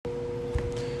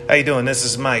How you doing? This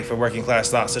is Mike for Working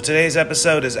Class Thoughts. So today's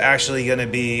episode is actually going to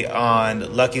be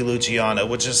on Lucky Luciano,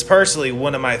 which is personally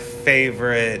one of my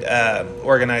favorite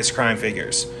organized crime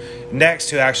figures, next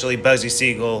to actually Bugsy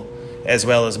Siegel as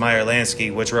well as Meyer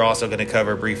Lansky, which we're also going to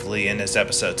cover briefly in this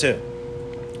episode too.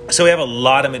 So we have a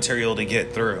lot of material to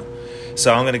get through.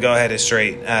 So I'm going to go ahead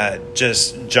and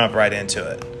just jump right into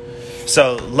it.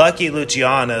 So Lucky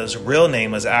Luciano's real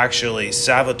name was actually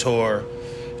Salvatore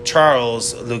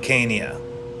Charles Lucania.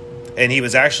 And he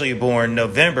was actually born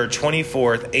November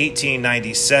 24th,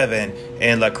 1897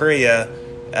 in Lacria,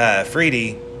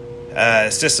 Friuli,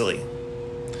 Sicily.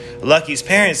 Lucky's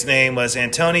parents' name was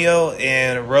Antonio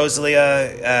and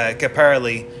Rosalia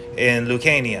Caparelli in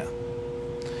Lucania.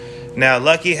 Now,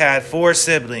 Lucky had four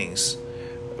siblings,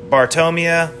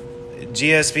 Bartolomeo,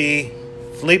 GSV,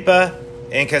 Filippa,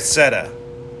 and Cassetta.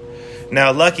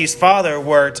 Now, Lucky's father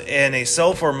worked in a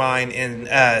sulfur mine in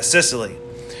Sicily.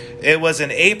 It was in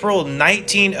April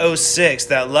 1906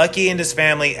 that Lucky and his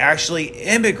family actually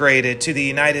immigrated to the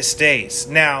United States.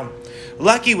 Now,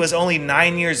 Lucky was only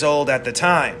 9 years old at the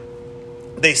time.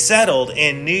 They settled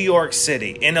in New York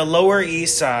City, in the Lower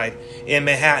East Side in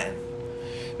Manhattan.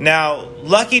 Now,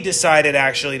 Lucky decided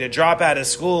actually to drop out of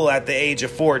school at the age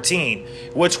of 14,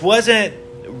 which wasn't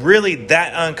really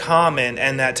that uncommon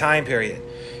in that time period.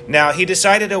 Now, he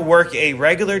decided to work a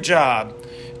regular job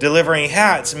delivering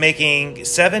hats, making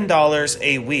 $7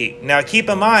 a week. Now, keep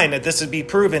in mind that this would be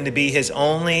proven to be his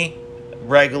only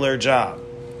regular job.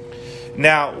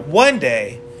 Now, one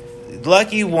day,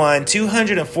 Lucky won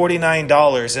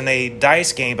 $249 in a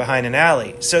dice game behind an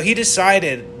alley. So he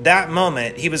decided that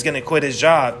moment he was going to quit his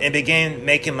job and begin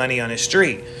making money on his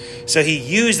street. So he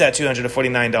used that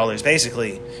 $249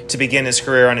 basically to begin his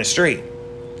career on his street.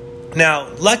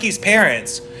 Now, Lucky's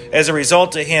parents, as a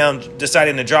result of him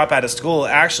deciding to drop out of school,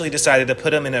 actually decided to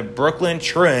put him in a Brooklyn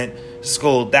truant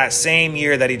school that same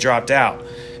year that he dropped out.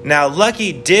 Now,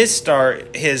 Lucky did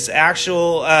start his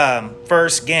actual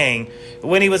first gang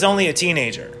when he was only a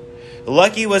teenager.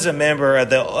 Lucky was a member of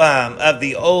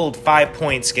the old 5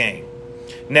 Points gang.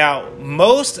 Now,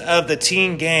 most of the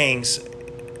teen gangs,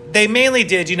 they mainly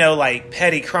did, like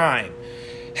petty crime.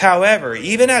 However,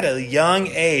 even at a young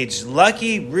age,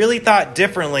 Lucky really thought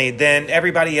differently than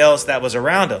everybody else that was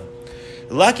around him.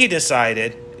 Lucky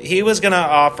decided he was going to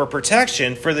offer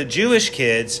protection for the Jewish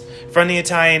kids from the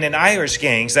Italian and Irish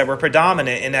gangs that were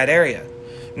predominant in that area.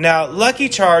 Now, Lucky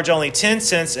charged only 10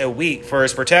 cents a week for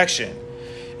his protection.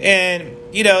 And,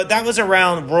 that was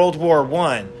around World War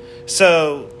I.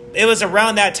 So it was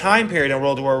around that time period in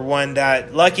World War I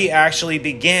that Lucky actually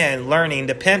began learning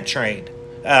the pimping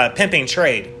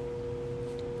trade.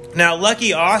 Now,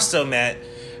 Lucky also met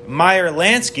Meyer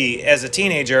Lansky as a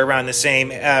teenager around the same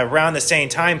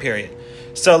time period.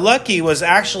 So Lucky was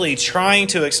actually trying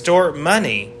to extort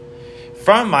money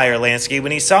from Meyer Lansky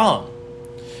when he saw him,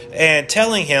 and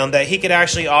telling him that he could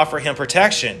actually offer him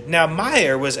protection. Now,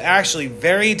 Meyer was actually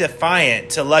very defiant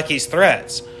to Lucky's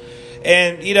threats.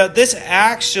 And, this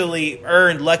actually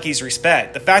earned Lucky's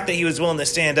respect. The fact that he was willing to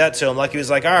stand up to him, Lucky was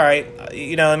like, all right,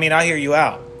 I'll hear you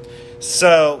out.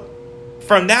 So,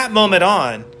 from that moment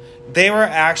on, they were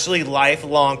actually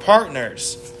lifelong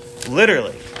partners.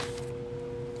 Literally.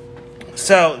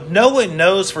 So, no one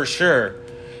knows for sure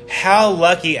how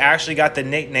Lucky actually got the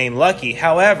nickname Lucky.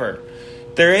 However,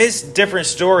 there is different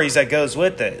stories that goes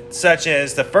with it, such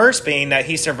as the first being that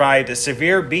he survived a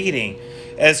severe beating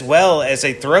as well as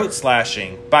a throat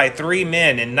slashing by 3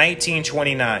 men in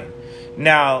 1929.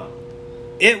 Now,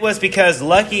 it was because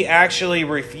Lucky actually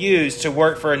refused to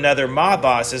work for another mob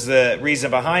boss is the reason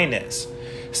behind this.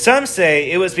 Some say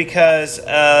it was because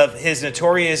of his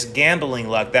notorious gambling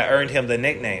luck that earned him the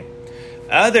nickname.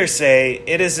 Others say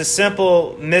it is a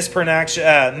simple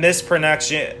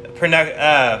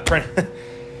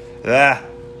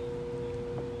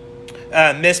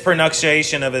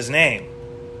mispronunciation of his name.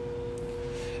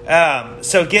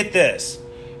 So get this.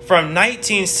 From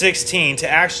 1916 to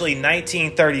actually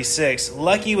 1936,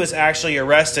 Lucky was actually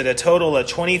arrested a total of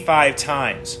 25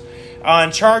 times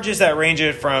on charges that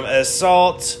ranged from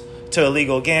assault to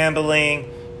illegal gambling,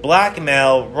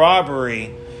 blackmail,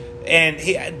 robbery, and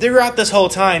throughout this whole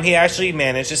time, he actually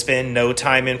managed to spend no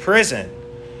time in prison.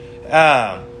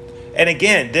 And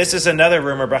again, this is another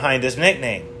rumor behind his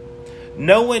nickname.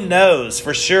 No one knows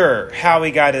for sure how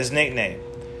he got his nickname.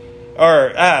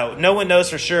 Or no one knows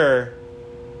for sure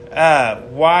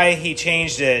why he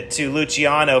changed it to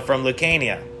Luciano from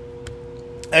Lucania.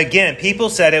 Again, people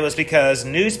said it was because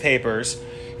newspapers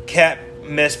kept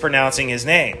mispronouncing his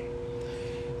name.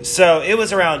 So it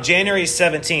was around January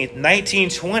 17th,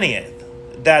 1920,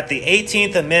 that the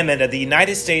 18th Amendment of the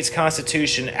United States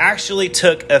Constitution actually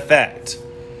took effect.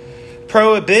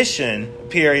 Prohibition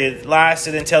period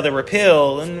lasted until the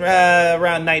repeal in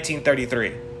around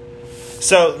 1933.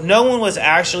 So no one was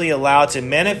actually allowed to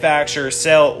manufacture,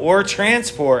 sell, or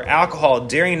transport alcohol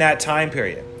during that time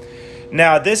period.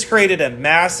 Now, this created a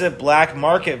massive black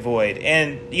market void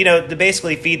and, to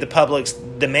basically feed the public's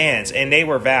demands, and they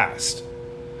were vast.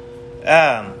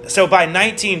 So by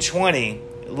 1920,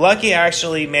 Lucky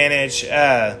actually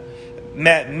met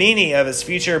many of his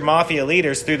future mafia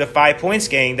leaders through the 5 Points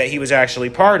gang that he was actually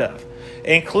part of,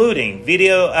 including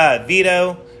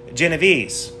Vito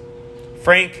Genovese,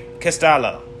 Frank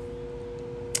Costello.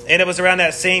 And it was around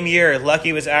that same year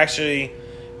Lucky was actually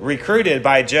recruited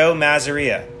by Joe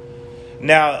Masseria.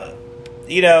 Now,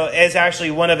 as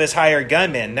actually one of his hired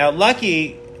gunmen. Now,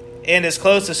 Lucky and his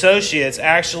close associates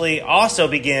actually also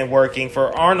began working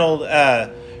for Arnold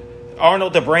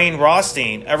the Brain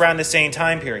Rothstein around the same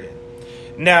time period.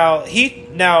 Now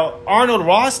Arnold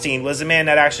Rothstein was a man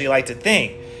that actually liked to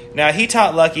think. Now, he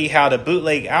taught Lucky how to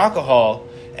bootleg alcohol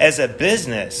as a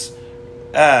business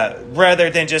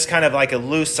rather than just kind of like a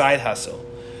loose side hustle.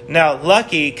 Now,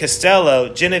 Lucky, Costello,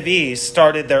 Genovese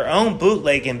started their own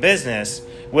bootlegging business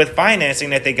with financing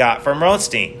that they got from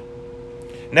Rothstein.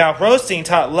 Now, Rothstein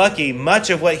taught Lucky much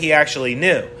of what he actually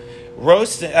knew.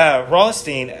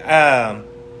 Rothstein,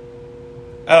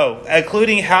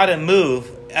 including how to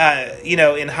move,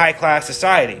 in high-class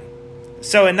society.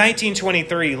 So in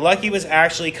 1923, Lucky was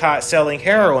actually caught selling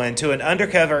heroin to an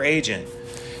undercover agent.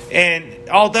 And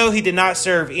although he did not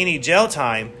serve any jail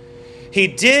time, he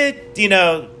did,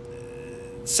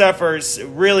 suffer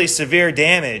really severe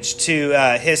damage to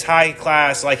his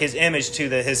high-class, like his image to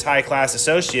his high-class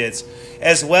associates,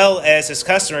 as well as his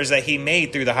customers that he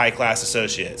made through the high-class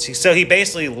associates. So he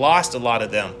basically lost a lot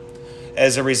of them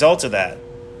as a result of that,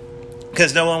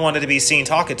 because no one wanted to be seen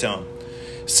talking to him.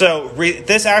 So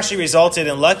this actually resulted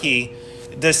in Lucky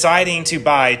deciding to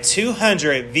buy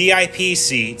 200 VIP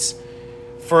seats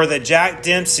for the Jack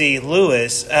Dempsey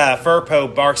Lewis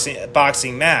Firpo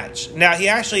boxing match. Now, he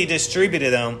actually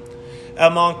distributed them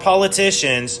among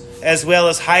politicians as well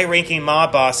as high-ranking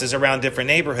mob bosses around different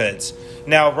neighborhoods.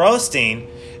 Now, Rothstein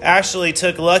actually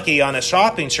took Lucky on a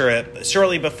shopping trip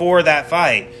shortly before that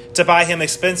fight to buy him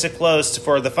expensive clothes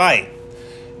for the fight.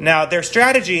 Now, their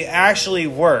strategy actually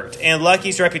worked, and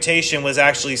Lucky's reputation was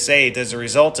actually saved as a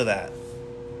result of that.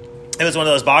 It was one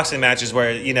of those boxing matches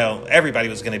where, everybody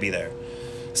was going to be there.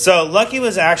 So Lucky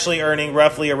was actually earning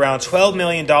roughly around $12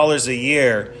 million a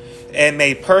year and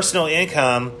made personal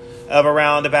income of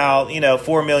around about,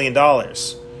 $4 million.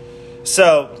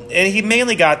 So, and he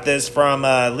mainly got this from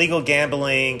legal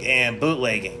gambling and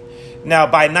bootlegging. Now,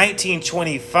 by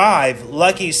 1925,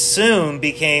 Lucky soon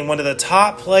became one of the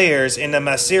top players in the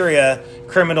Masseria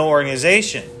criminal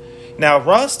organization. Now,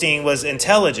 Rothstein was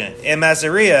intelligent, and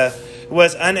Masseria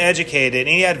was uneducated, and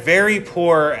he had very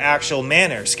poor actual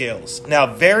manner skills. Now,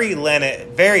 very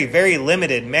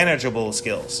limited manageable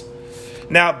skills.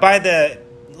 Now, by the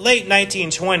late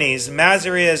 1920s,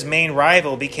 Masseria's main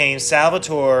rival became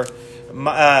Salvatore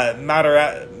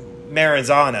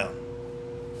Maranzano.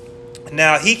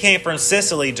 Now, he came from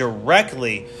Sicily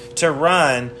directly to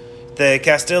run the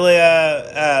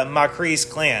Castilla Macris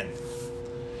clan.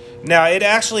 Now, it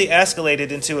actually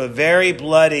escalated into a very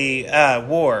bloody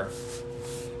war.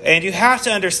 And you have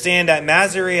to understand that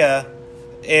Masseria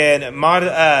and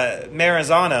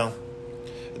Maranzano,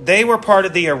 they were part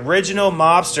of the original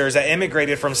mobsters that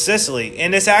immigrated from Sicily.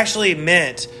 And this actually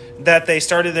meant that they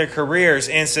started their careers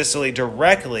in Sicily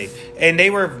directly. And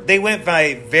they went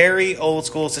by very old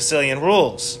school Sicilian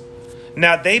rules.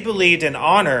 Now, they believed in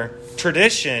honor,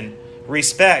 tradition,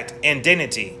 respect, and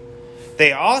dignity.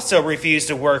 They also refused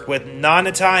to work with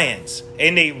non-Italians.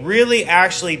 And they really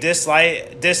actually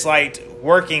disliked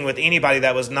working with anybody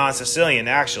that was non-Sicilian,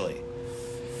 actually.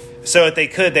 So if they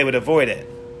could, they would avoid it.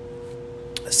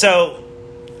 So,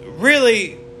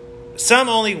 really, some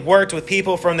only worked with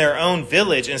people from their own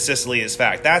village in Sicily, is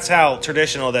fact. That's how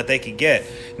traditional that they could get.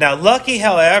 Now, Lucky,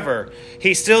 however,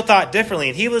 he still thought differently,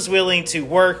 and he was willing to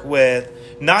work with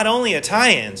not only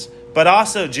Italians, but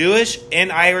also Jewish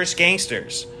and Irish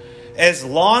gangsters. As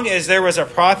long as there was a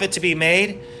profit to be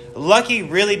made, Lucky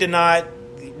really did not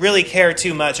really care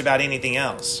too much about anything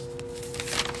else.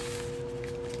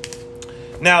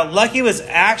 Now, Lucky was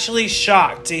actually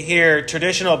shocked to hear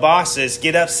traditional bosses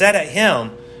get upset at him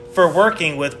for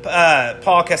working with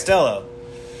Paul Costello.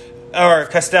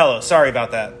 Sorry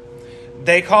about that.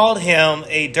 They called him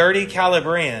a dirty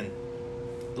Calabrian.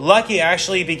 Lucky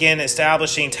actually began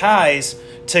establishing ties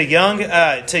to younger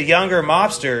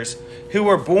mobsters who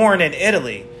were born in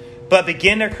Italy. but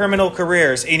begin their criminal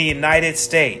careers in the United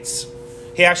States.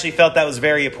 He actually felt that was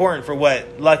very important for what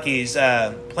Lucky's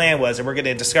plan was, and we're going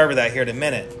to discover that here in a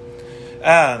minute.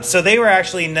 So they were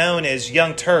actually known as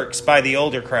Young Turks by the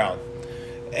older crowd.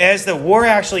 As the war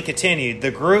actually continued, the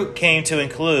group came to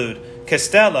include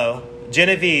Costello,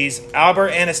 Genovese,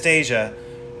 Albert Anastasia,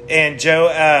 and Joe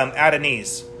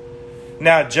Adonis.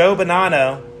 Now, Joe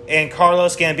Bonanno and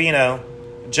Carlos Gambino,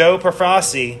 Joe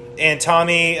Perfassi, and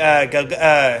Tommy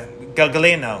Gagliano,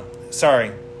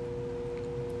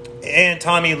 and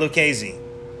Tommy Lucchese.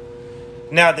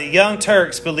 Now, the Young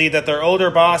Turks believed that their older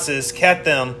bosses kept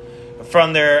them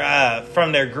from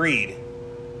their greed.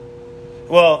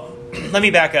 Well, let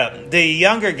me back up. The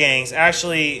younger gangs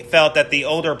actually felt that the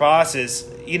older bosses,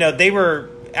 they were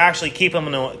actually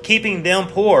keeping them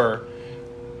poor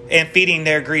and feeding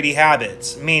their greedy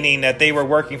habits, meaning that they were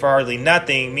working for hardly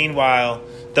nothing. Meanwhile,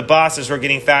 the bosses were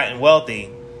getting fat and wealthy,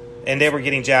 and they were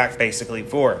getting jacked basically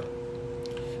for it.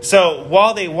 So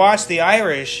while they watched the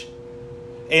Irish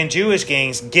and Jewish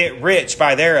gangs get rich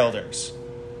by their elders.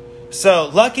 So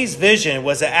Lucky's vision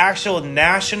was an actual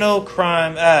national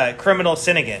criminal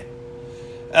syndicate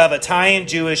of Italian,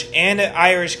 Jewish, and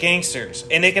Irish gangsters,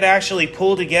 and they could actually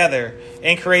pull together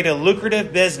and create a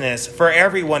lucrative business for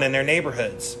everyone in their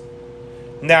neighborhoods.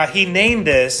 Now, he named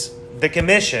this the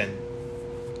Commission,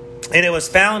 and it was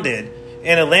founded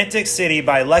in Atlantic City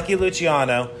by Lucky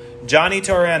Luciano, Johnny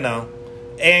Toreno,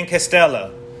 and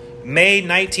Costello. May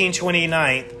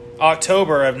 1929,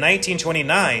 October of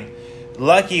 1929,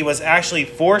 Lucky was actually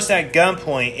forced at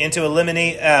gunpoint into a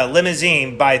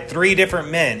limousine by 3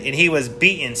 different men, and he was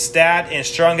beaten, stabbed, and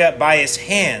strung up by his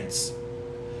hands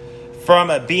from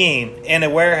a beam in a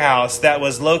warehouse that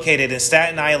was located in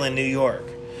Staten Island, New York.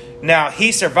 Now,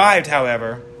 he survived,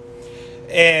 however,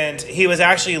 and he was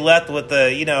actually left with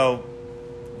a,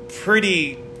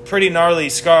 pretty gnarly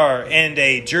scar and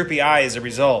a droopy eye as a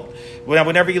result.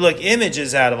 Whenever you look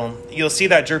images at him, you'll see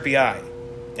that droopy eye.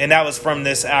 And that was from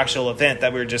this actual event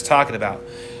that we were just talking about.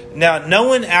 Now, no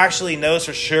one actually knows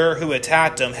for sure who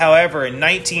attacked him. However, in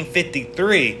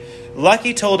 1953,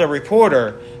 Lucky told a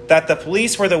reporter that the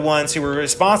police were the ones who were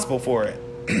responsible for it.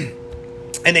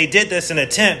 And they did this in an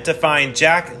attempt to find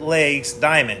Jack Legg's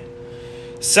diamond.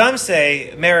 Some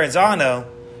say Maranzano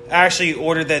actually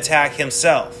ordered the attack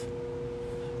himself.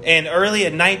 And early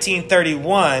in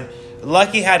 1931,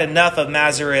 Lucky had enough of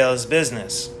Mazzarella's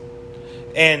business.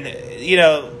 And,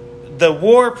 the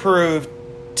war proved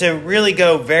to really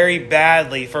go very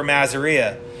badly for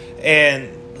Mazzarella. And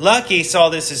Lucky saw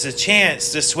this as a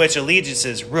chance to switch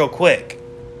allegiances real quick.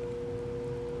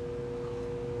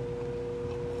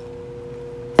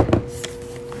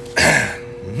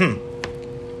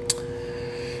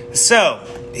 So,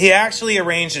 he actually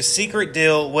arranged a secret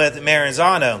deal with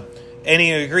Maranzano, and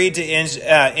he agreed to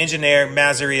engineer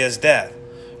Mazzarella's death,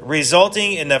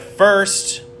 resulting in the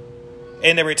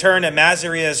return of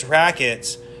Mazzarella's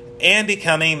rackets and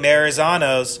becoming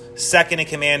Maranzano's second in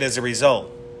command as a result.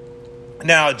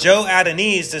 Now, Joe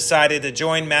Adonis decided to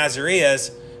join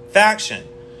Mazzarella's faction.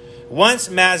 Once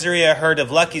Mazzarella heard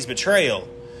of Lucky's betrayal,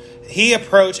 he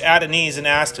approached Adonis and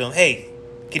asked him, "Hey,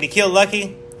 can you kill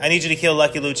Lucky? I need you to kill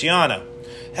Lucky Luciano."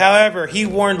 However, he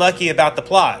warned Lucky about the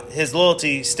plot. His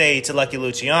loyalty stayed to Lucky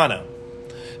Luciano.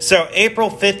 So, April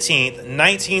 15th,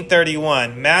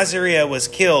 1931, Mazzarella was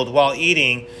killed while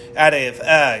eating at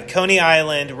a Coney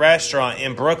Island restaurant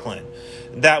in Brooklyn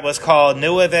that was called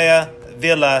Nueva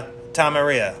Villa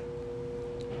Tamaria.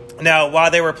 Now,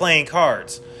 while they were playing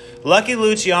cards, Lucky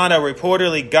Luciano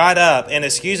reportedly got up and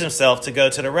excused himself to go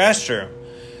to the restroom.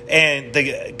 And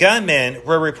the gunmen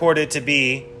were reported to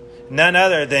be none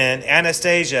other than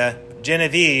Anastasia,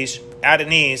 Genovese,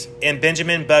 Adonis, and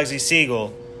Benjamin Bugsy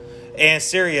Siegel, and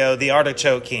Sirio, the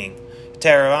Artichoke King,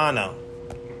 Terrano.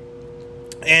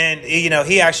 And,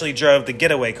 he actually drove the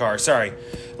getaway car.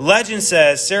 Legend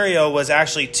says Sirio was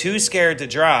actually too scared to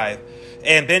drive,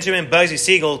 and Benjamin Bugsy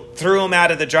Siegel threw him out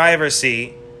of the driver's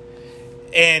seat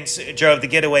and drove the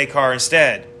getaway car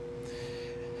instead.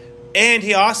 And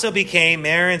he also became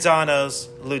Maranzano's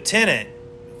lieutenant,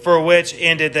 for which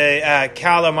ended the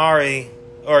Calamari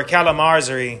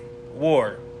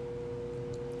War.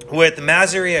 With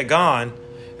Mazzarella gone,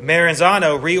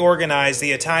 Maranzano reorganized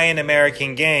the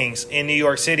Italian-American gangs in New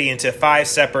York City into 5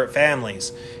 separate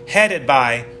families, headed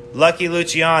by Lucky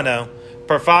Luciano,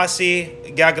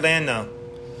 Perfassi Gagliano,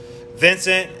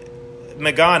 Vincent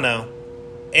Magano,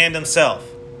 and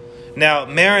himself. Now,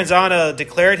 Maranzano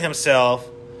declared himself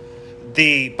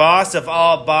the boss of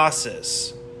all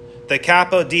bosses, the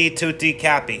capo di tutti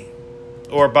capi,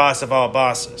 or boss of all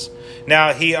bosses.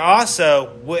 Now, he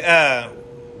also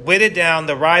whittled down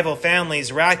the rival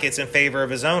family's rackets in favor of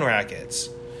his own rackets.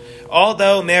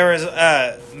 Although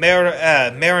Maranzano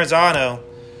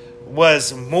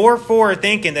was more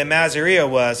forward-thinking than Masseria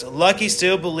was, Lucky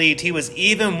still believed he was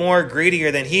even more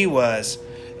greedier than he was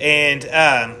and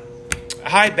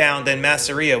hidebound than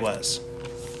Masseria was.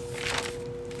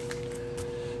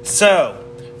 So,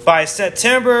 by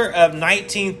September of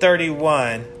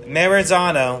 1931,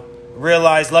 Maranzano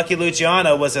realized Lucky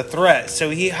Luciano was a threat, so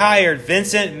he hired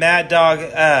Vincent Mad Dog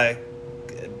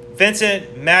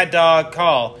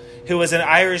Call, who was an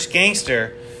Irish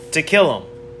gangster, to kill him.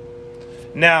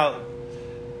 Now,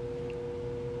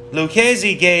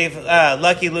 Lucchese gave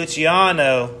Lucky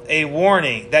Luciano a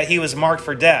warning that he was marked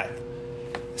for death.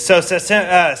 So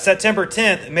September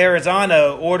 10th,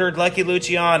 Maranzano ordered Lucky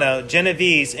Luciano,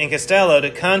 Genovese, and Costello to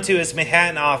come to his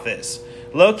Manhattan office,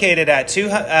 located at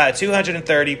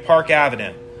 230 Park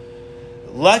Avenue.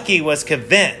 Lucky was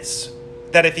convinced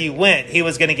that if he went, he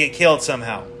was going to get killed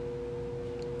somehow.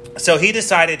 So he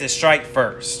decided to strike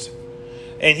first.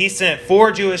 And he sent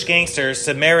 4 Jewish gangsters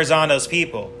to Maranzano's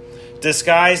people,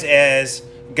 disguised as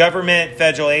government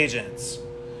federal agents.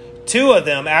 2 of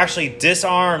them actually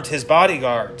disarmed his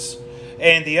bodyguards,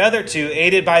 and the other 2,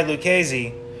 aided by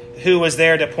Lucchese, who was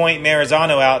there to point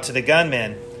Maranzano out to the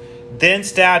gunmen, then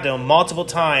stabbed him multiple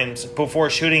times before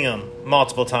shooting him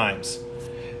multiple times.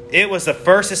 It was the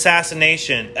first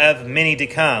assassination of many to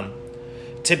come,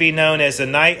 to be known as the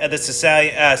Night of the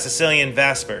Sicilian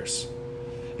Vespers.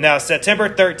 Now, September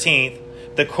 13th,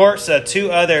 the corpse of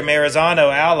 2 other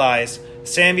Maranzano allies,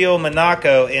 Samuel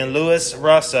Monaco and Louis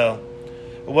Russo,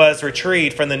 was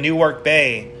retrieved from the Newark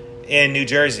Bay in New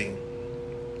Jersey.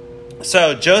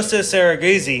 So, Joseph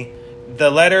Saraguzzi, the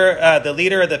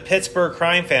leader of the Pittsburgh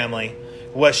crime family,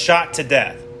 was shot to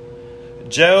death.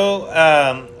 Joe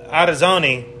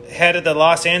Arazzoni, head of the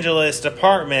Los Angeles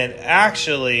department,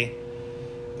 actually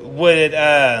would...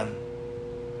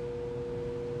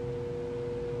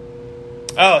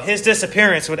 his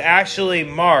disappearance would actually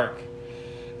mark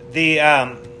the,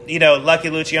 Lucky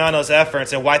Luciano's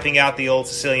efforts in wiping out the old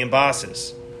Sicilian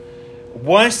bosses.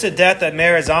 Once the death of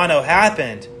Maranzano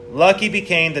happened, Lucky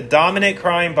became the dominant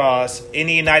crime boss in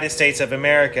the United States of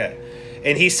America,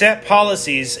 and he set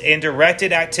policies and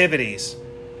directed activities.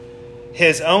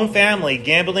 His own family,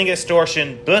 gambling,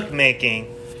 extortion, bookmaking,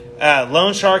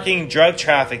 loan sharking, drug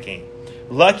trafficking.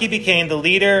 Lucky became the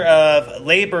leader of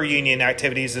labor union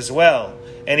activities as well,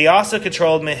 and he also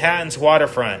controlled Manhattan's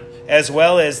waterfront, as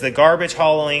well as the garbage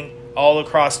hauling all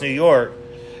across New York,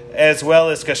 as well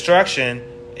as construction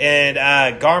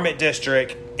and garment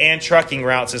district and trucking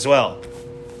routes as well.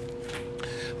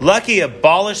 Lucky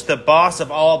abolished the boss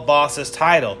of all bosses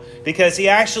title because he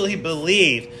actually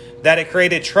believed that it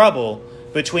created trouble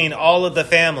between all of the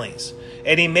families.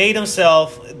 And he made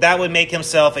that would make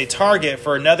himself a target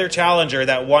for another challenger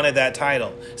that wanted that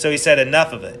title. So he said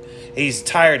enough of it. He's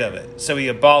tired of it. So he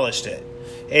abolished it.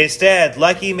 Instead,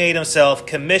 Lucky made himself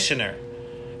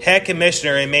head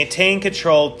commissioner, and maintained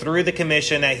control through the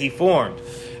commission that he formed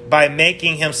by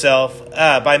making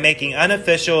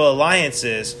unofficial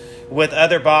alliances with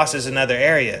other bosses in other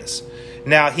areas.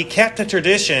 Now, he kept the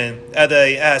tradition of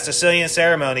the Sicilian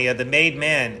ceremony of the made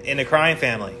man in the crime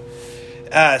family,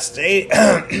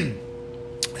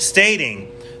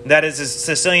 stating that is a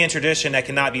Sicilian tradition that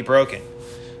cannot be broken.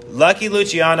 Lucky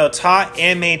Luciano taught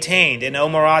and maintained in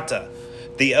Omerta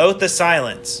the oath of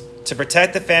silence to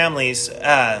protect the families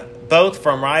both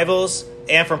from rivals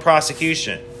and from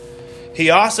prosecution. He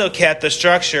also kept the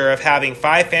structure of having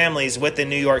 5 families within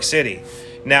New York City.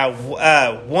 Now,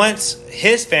 once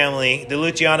his family, the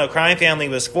Luciano crime family,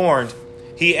 was formed,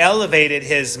 he elevated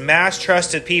his mass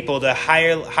trusted people to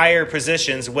higher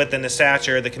positions within the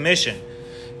stature of the commission.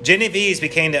 Genovese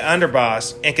became the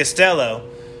underboss, and Costello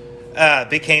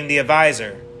became the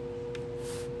advisor.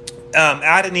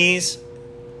 Adonis,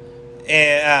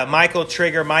 Michael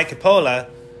Trigger, Mike Coppola,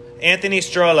 Anthony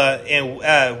Strolla,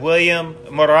 and William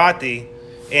Moratti,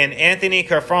 and Anthony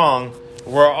Carfong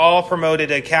were all promoted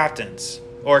to captains,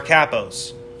 or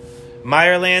capos.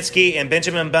 Meyer Lansky and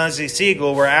Benjamin Bugsy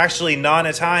Siegel were actually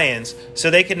non-Italians,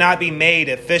 so they could not be made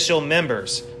official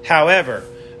members. However,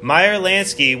 Meyer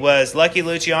Lansky was Lucky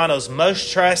Luciano's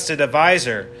most trusted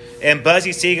advisor, and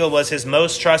Bugsy Siegel was his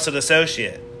most trusted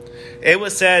associate. It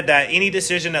was said that any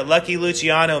decision that Lucky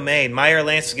Luciano made, Meyer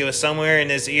Lansky was somewhere in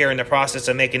his ear in the process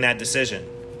of making that decision.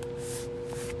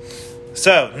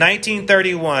 So,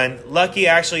 1931, Lucky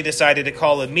actually decided to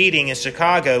call a meeting in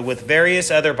Chicago with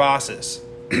various other bosses.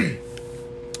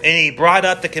 And he brought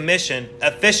up the commission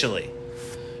officially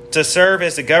to serve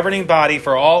as the governing body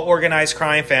for all organized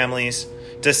crime families,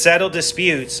 to settle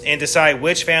disputes and decide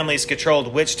which families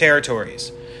controlled which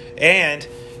territories. And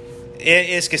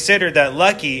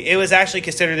it was actually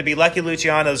considered to be Lucky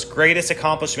Luciano's greatest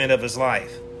accomplishment of his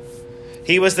life.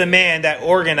 He was the man that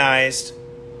organized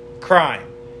crime.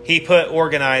 He put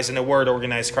organized in the word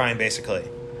organized crime, basically.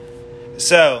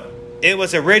 So it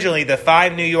was originally the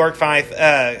five New York crime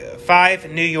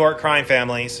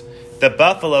families, the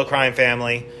Buffalo crime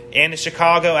family, and the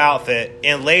Chicago outfit,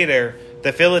 and later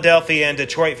the Philadelphia and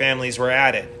Detroit families were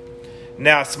added.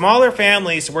 Now, smaller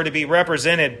families were to be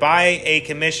represented by a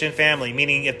commissioned family,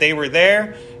 meaning if they were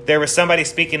there was somebody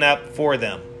speaking up for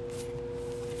them.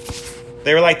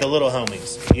 They were like the little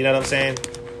homies. You know what I'm saying?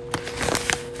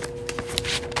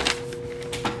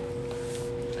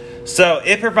 So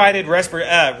it provided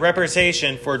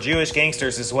representation for Jewish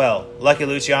gangsters as well. Lucky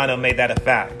Luciano made that a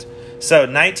fact. So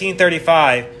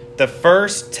 1935, the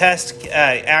first test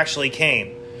actually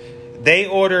came. They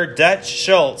ordered Dutch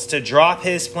Schultz to drop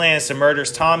his plans to murder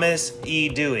Thomas E.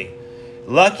 Dewey.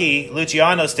 Lucky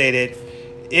Luciano stated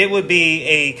it would be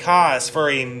a cause for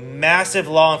a massive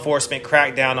law enforcement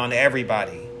crackdown on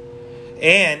everybody,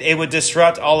 and it would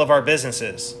disrupt all of our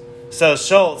businesses. So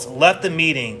Schultz left the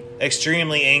meeting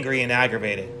extremely angry and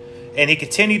aggravated, and he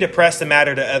continued to press the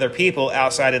matter to other people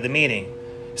outside of the meeting.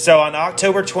 So on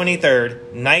October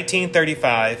 23rd,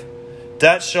 1935,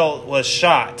 Dutch Schultz was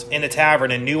shot in a tavern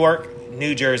in Newark,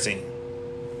 New Jersey.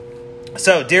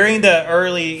 So during the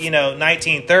early,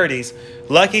 1930s,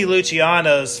 Lucky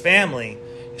Luciano's family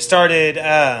started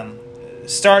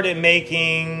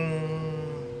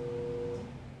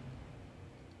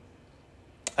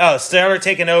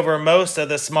taking over most of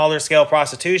the smaller scale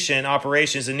prostitution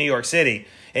operations in New York City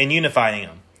and unifying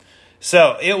them.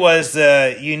 So it was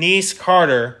Eunice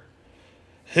Carter,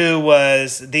 who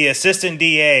was the assistant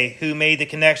DA, who made the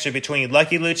connection between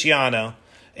Lucky Luciano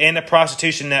and the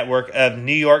prostitution network of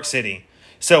New York City.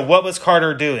 So what was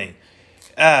Carter doing?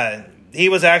 He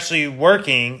was actually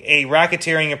working a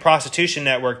racketeering and prostitution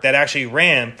network that actually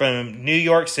ran from New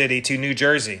York City to New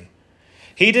Jersey.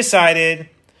 He decided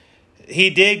he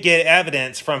did get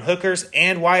evidence from hookers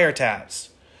and wiretaps.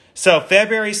 So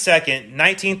February 2nd,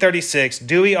 1936,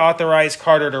 Dewey authorized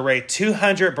Carter to raid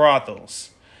 200 brothels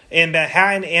in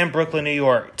Manhattan and Brooklyn, New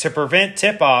York, to prevent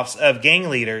tip-offs of gang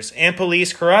leaders and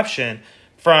police corruption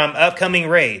from upcoming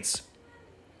raids.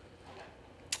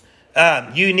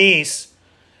 Eunice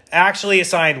actually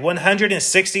assigned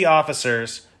 160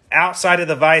 officers outside of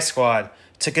the Vice Squad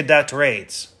to conduct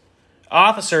raids.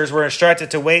 Officers were instructed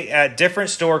to wait at different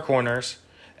store corners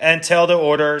until the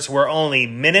orders were only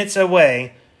minutes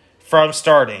away from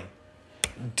starting.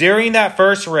 During that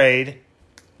first raid,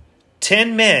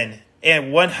 10 men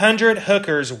and 100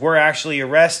 hookers were actually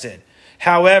arrested.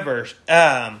 However,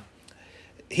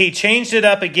 he changed it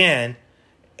up again,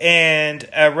 and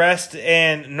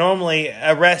normally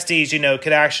arrestees,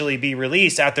 could actually be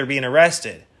released after being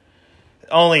arrested.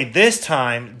 Only this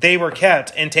time, they were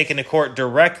kept and taken to court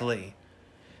directly.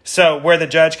 So where the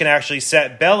judge can actually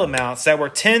set bail amounts that were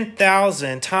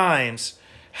 10,000 times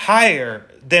higher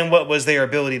than what was their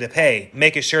ability to pay,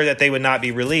 making sure that they would not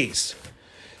be released.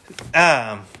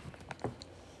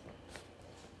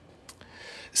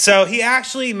 So he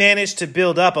actually managed to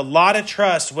build up a lot of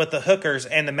trust with the hookers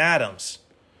and the madams.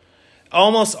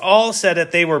 Almost all said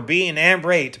that they were beaten and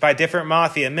raped by different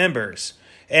mafia members,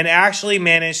 and actually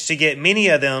managed to get many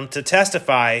of them to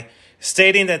testify,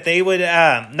 stating that they would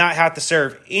not have to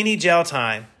serve any jail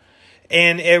time.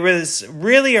 And it was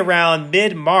really around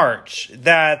mid-March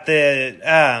that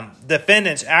the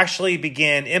defendants actually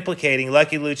began implicating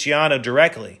Lucky Luciano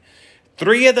directly.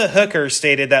 3 of the hookers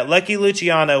stated that Lucky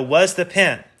Luciano was the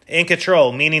pimp in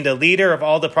control, meaning the leader of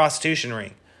all the prostitution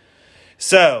ring.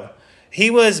 So he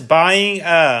was buying.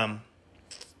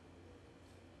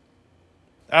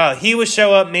 He would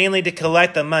show up mainly to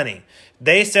collect the money.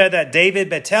 They said that David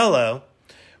Battello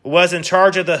was in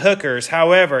charge of the hookers.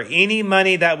 However, any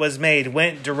money that was made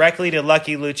went directly to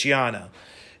Lucky Luciano.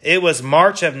 It was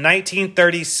March of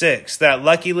 1936 that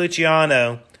Lucky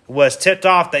Luciano was tipped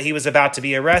off that he was about to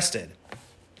be arrested.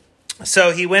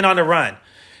 So he went on a run.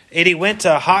 And he went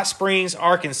to Hot Springs,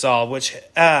 Arkansas, which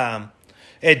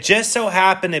it just so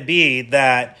happened to be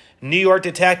that New York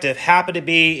detective happened to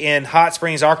be in Hot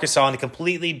Springs, Arkansas on a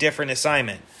completely different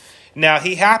assignment. Now,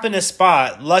 he happened to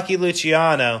spot Lucky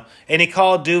Luciano, and he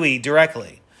called Dewey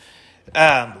directly.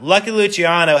 Lucky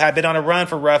Luciano had been on a run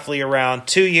for roughly around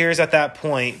 2 years at that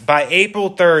point. By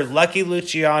April 3rd, Lucky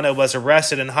Luciano was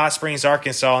arrested in Hot Springs,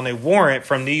 Arkansas on a warrant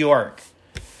from New York.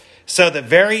 So the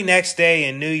very next day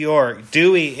in New York,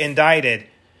 Dewey indicated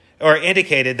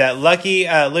that Lucky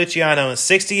Luciano and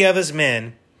 60 of his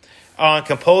men on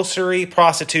compulsory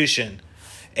prostitution.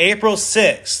 April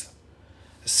 6th,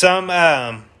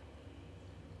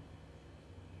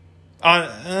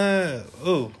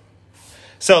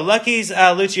 So Lucky's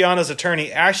Luciano's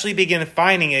attorney actually began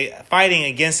fighting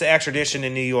against the extradition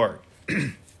in New York.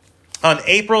 On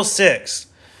April 6th,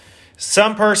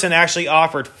 some person actually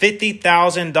offered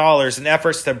 $50,000 in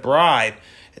efforts to bribe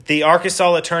the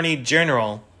Arkansas Attorney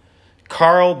General,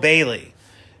 Carl Bailey,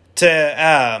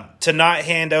 to not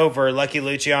hand over Lucky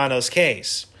Luciano's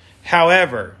case.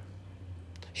 However,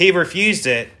 he refused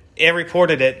it and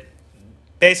reported it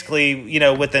basically,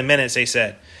 within minutes, they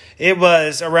said. It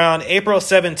was around April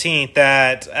 17th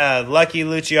that Lucky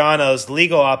Luciano's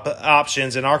legal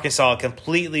options in Arkansas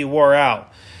completely wore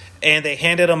out, and they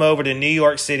handed him over to New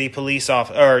York City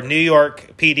New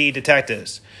York PD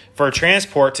detectives for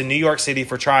transport to New York City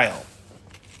for trial.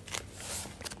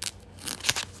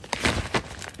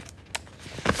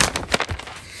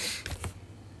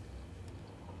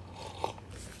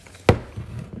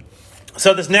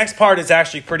 So this next part is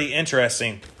actually pretty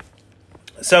interesting.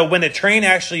 So when the train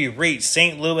actually reached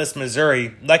St. Louis,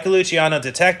 Missouri, Lucky Luciano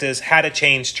detectives had to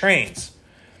change trains.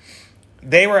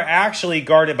 They were actually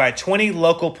guarded by 20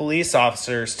 local police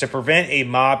officers to prevent a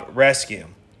mob rescue.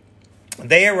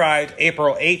 They arrived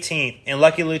April 18th, and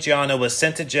Lucky Luciano was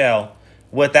sent to jail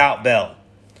without bail.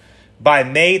 By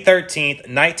May 13th,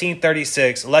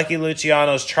 1936, Lucky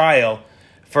Luciano's trial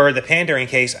for the pandering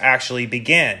case actually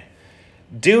began.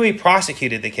 Dewey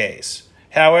prosecuted the case.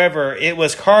 However, it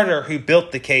was Carter who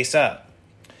built the case up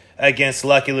against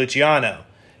Lucky Luciano.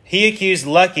 He accused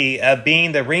Lucky of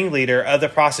being the ringleader of the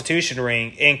prostitution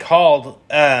ring and called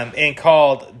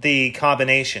the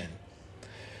combination.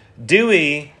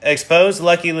 Dewey exposed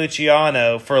Lucky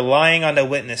Luciano for lying on the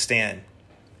witness stand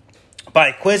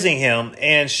by quizzing him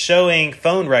and showing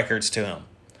phone records to him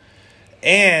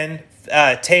and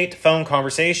taped phone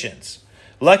conversations.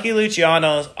 Lucky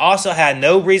Luciano also had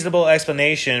no reasonable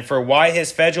explanation for why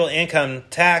his federal income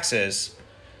taxes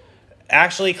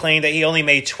actually claimed that he only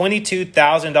made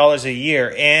 $22,000 a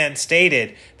year and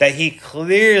stated that he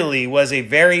clearly was a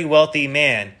very wealthy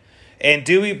man. And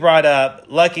Dewey brought up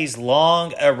Lucky's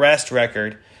long arrest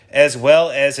record as well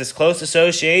as his close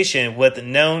association with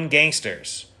known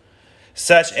gangsters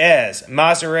such as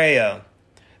Mazarello,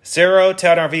 Cerro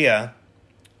Tardavia,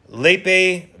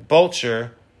 Lepe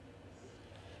Bolcher.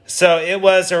 So it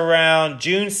was around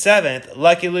June 7th,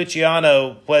 Lucky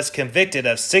Luciano was convicted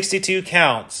of 62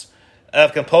 counts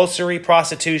of compulsory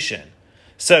prostitution.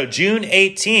 So June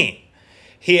 18th,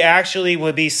 he actually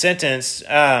would be sentenced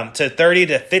to 30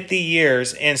 to 50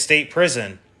 years in state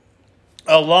prison,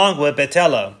 along with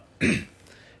Botello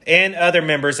and other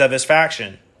members of his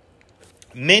faction.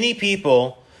 Many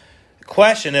people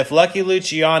question if Lucky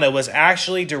Luciano was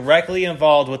actually directly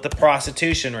involved with the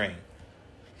prostitution ring.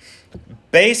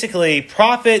 Basically,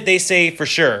 profit, they say for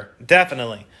sure,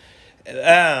 definitely.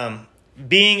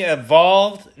 Being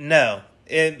involved, no.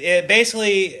 It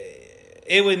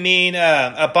would mean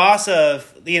a boss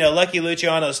of Lucky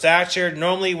Luciano's stature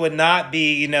normally would not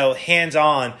be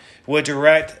hands-on with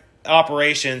direct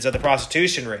operations of the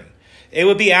prostitution ring. It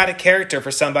would be out of character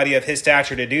for somebody of his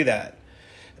stature to do that.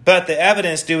 But the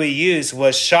evidence Dewey used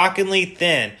was shockingly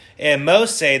thin, and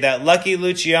most say that Lucky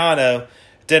Luciano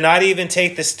did not even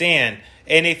take the stand.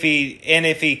 And if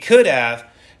he could have,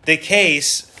 the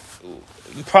case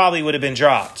probably would have been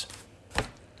dropped.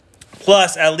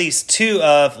 Plus, at least two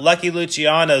of Lucky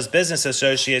Luciano's business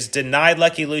associates denied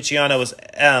Lucky Luciano was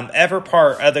ever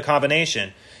part of the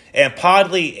combination. And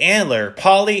Polly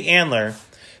Andler,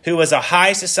 who was a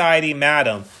high society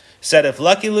madam, said if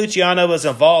Lucky Luciano was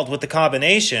involved with the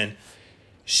combination,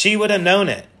 she would have known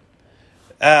it.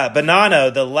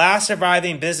 Bonanno, the last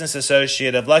surviving business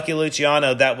associate of Lucky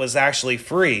Luciano that was actually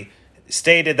free,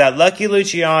 stated that Lucky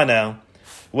Luciano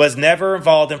was never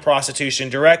involved in prostitution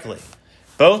directly.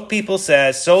 Both people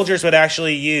said soldiers would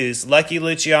actually use Lucky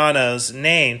Luciano's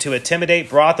name to intimidate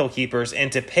brothel keepers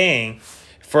into paying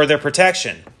for their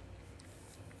protection.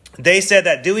 They said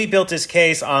that Dewey built his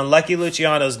case on Lucky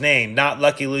Luciano's name, not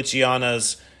Lucky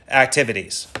Luciano's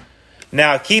activities.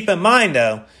 Now, keep in mind,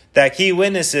 though, that key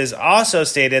witnesses also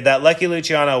stated that Lucky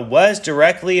Luciano was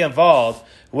directly involved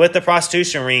with the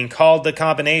prostitution ring called the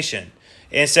combination,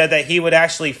 and said that he would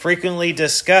actually frequently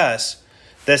discuss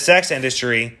the sex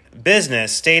industry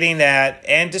business, stating that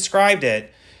and described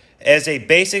it as a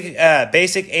basic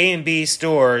A and B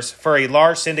stores for a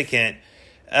large syndicate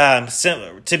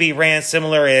to be ran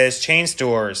similar as chain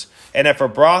stores, and if a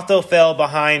brothel fell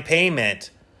behind payment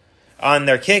on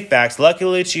their kickbacks, Lucky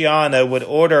Luciano would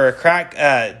order a crack,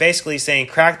 basically saying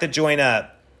crack the joint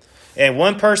up And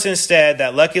one person said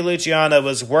that Lucky Luciano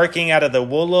was working out of the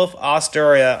Wolof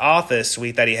Astoria office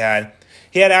suite that he had.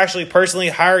 He had actually personally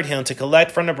hired him to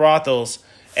collect from the brothels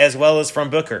as well as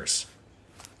from bookers.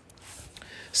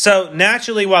 So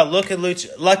naturally, while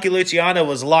Lucky Luciano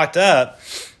was locked up,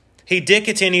 he did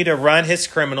continue to run his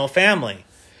criminal family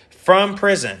from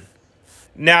prison.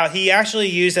 Now, he actually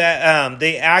used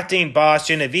the acting boss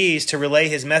Genovese to relay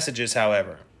his messages,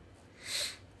 however.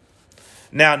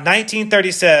 Now,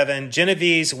 1937,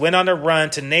 Genovese went on a run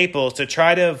to Naples to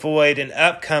try to avoid an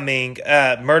upcoming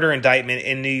murder indictment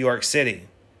in New York City.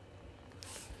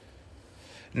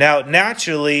 Now,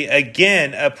 naturally,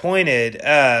 again appointed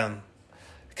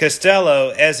Costello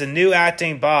as a new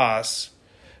acting boss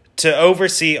to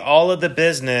oversee all of the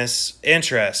business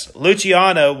interests.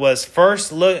 Luciano was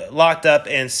first locked up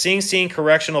in Sing Sing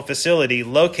Correctional Facility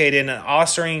located in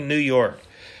Ossining, New York.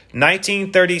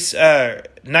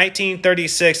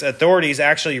 1936, authorities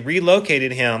actually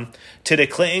relocated him to the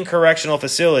Clinton Correctional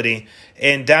Facility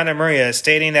in Donna Maria,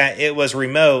 stating that it was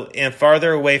remote and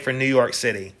farther away from New York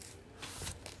City.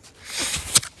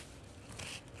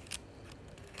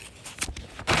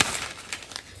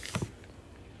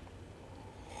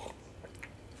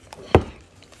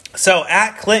 So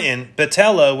at Clinton,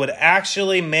 Botello would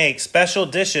actually make special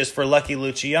dishes for Lucky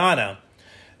Luciano.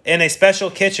 In a special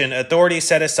kitchen, authorities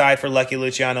set aside for Lucky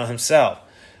Luciano himself.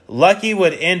 Lucky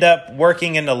would end up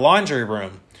working in the laundry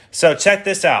room. So check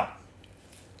this out.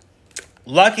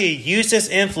 Lucky used his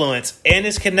influence and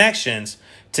his connections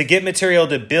to get material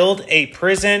to build a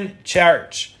prison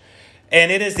church.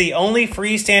 And it is the only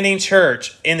freestanding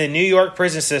church in the New York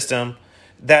prison system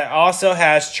that also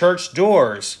has church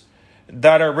doors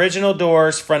that are original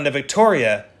doors from the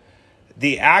Victoria,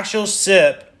 the actual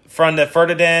SIP from the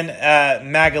Ferdinand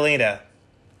Magellan.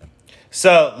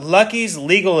 So Lucky's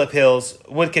legal appeals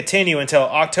would continue until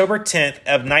October 10th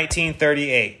of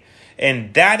 1938.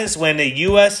 And that is when the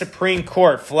U.S. Supreme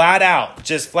Court flat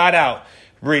out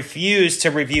refused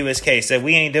to review his case, said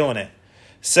we ain't doing it.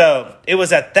 So it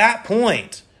was at that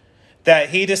point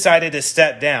that he decided to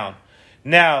step down.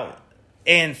 Now,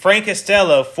 and Frank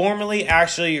Costello formally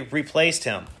actually replaced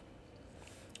him.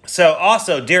 So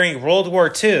also during World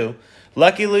War II,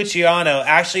 Lucky Luciano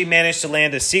actually managed to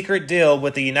land a secret deal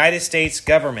with the United States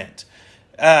government.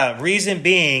 Reason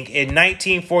being, in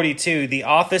 1942, the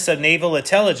Office of Naval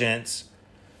Intelligence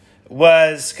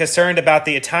was concerned about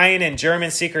the Italian and German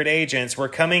secret agents were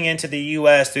coming into the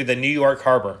U.S. through the New York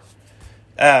Harbor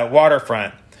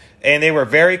waterfront. And they were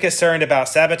very concerned about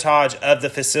sabotage of the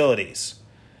facilities.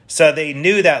 So they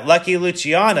knew that Lucky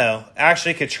Luciano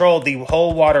actually controlled the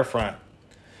whole waterfront.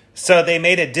 So they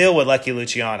made a deal with Lucky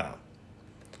Luciano.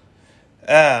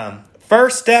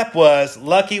 First step was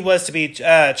Lucky was to be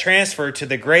transferred to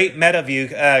the Great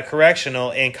Meadowview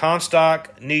Correctional in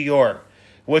Comstock, New York,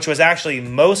 which was actually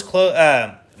much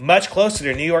closer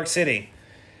to New York City.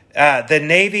 The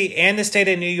Navy and the state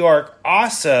of New York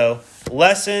also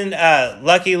lessened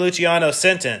Lucky Luciano's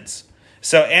sentence.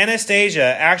 So Anastasia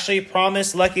actually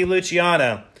promised Lucky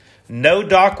Luciano no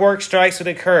dockwork strikes would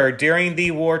occur during the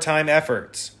wartime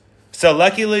efforts. So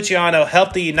Lucky Luciano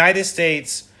helped the United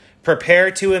States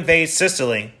prepare to invade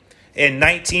Sicily in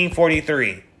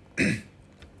 1943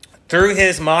 through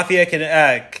his mafia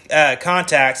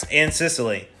contacts in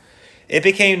Sicily. It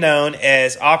became known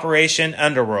as Operation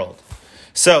Underworld.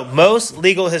 So most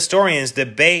legal historians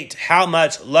debate how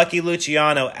much Lucky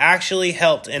Luciano actually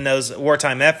helped in those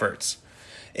wartime efforts.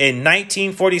 In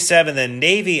 1947, the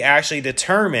Navy actually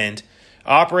determined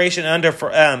Operation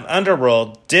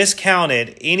Underworld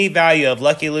discounted any value of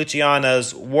Lucky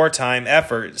Luciano's wartime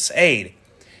efforts aid.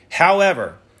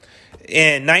 However,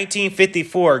 in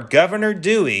 1954, Governor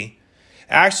Dewey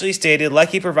actually stated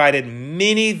Lucky provided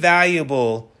many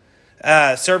valuable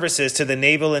services to the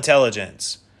naval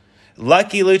intelligence.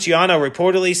 Lucky Luciano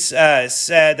reportedly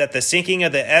said that the sinking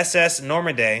of the SS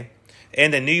Normandy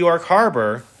in the New York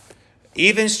harbor,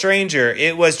 even stranger,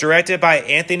 it was directed by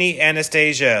Anthony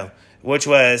Anastasio, which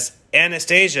was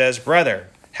Anastasia's brother.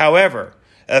 However,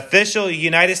 official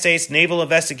United States naval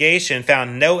investigation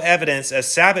found no evidence of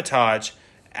sabotage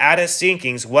at his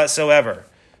sinkings whatsoever.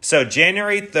 So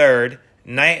January 3rd,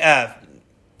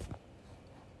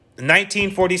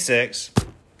 1946,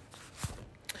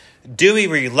 Dewey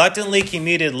reluctantly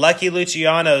commuted Lucky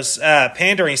Luciano's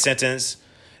pandering sentence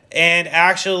and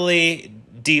actually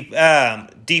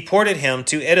deported him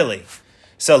to Italy.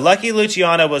 So Lucky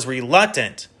Luciano was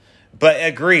reluctant, but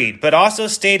agreed, but also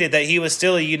stated that he was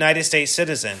still a United States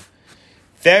citizen.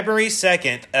 February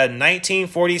 2nd of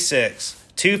 1946,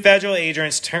 two federal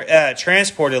agents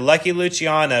transported Lucky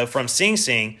Luciano from Sing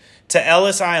Sing to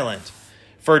Ellis Island.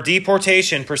 for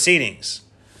deportation proceedings.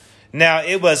 Now,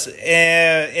 it was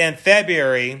in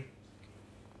February.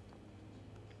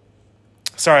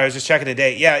 Sorry, I was just checking the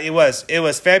date. Yeah, it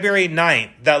was February 9th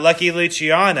that Lucky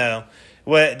Luciano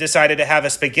decided to have a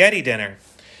spaghetti dinner.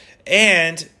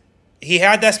 And he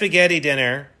had that spaghetti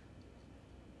dinner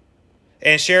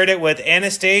and shared it with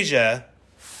Anastasia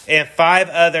and 5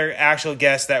 other actual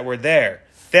guests that were there.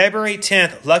 February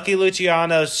 10th, Lucky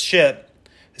Luciano's ship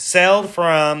sailed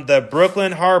from the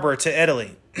Brooklyn harbor to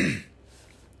Italy.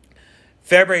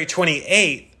 February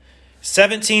 28th,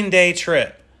 17-day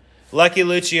trip. Lucky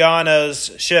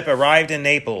Luciano's ship arrived in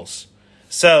Naples.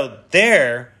 So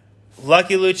there,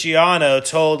 Lucky Luciano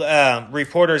told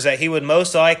reporters that he would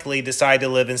most likely decide to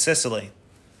live in Sicily.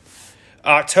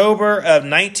 October of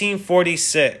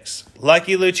 1946,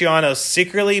 Lucky Luciano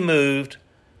secretly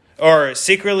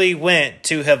went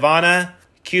to Havana,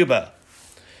 Cuba.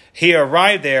 He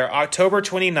arrived there October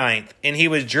 29th, and he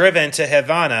was driven to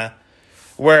Havana,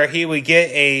 where he would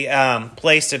get a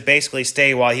place to basically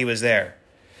stay while he was there.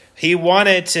 He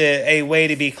wanted a way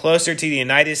to be closer to the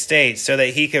United States so that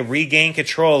he could regain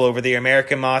control over the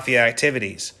American Mafia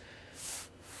activities.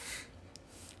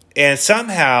 And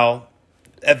somehow,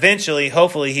 eventually,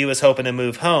 hopefully, he was hoping to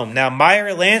move home. Now,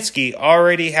 Meyer Lansky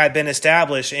already had been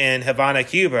established in Havana,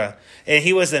 Cuba, and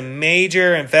he was a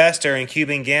major investor in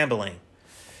Cuban gambling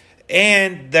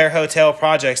and their hotel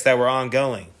projects that were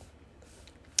ongoing.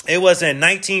 It was in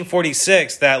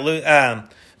 1946 that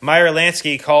Meyer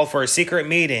Lansky called for a secret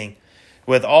meeting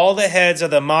with all the heads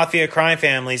of the mafia crime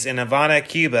families in Havana,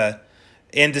 Cuba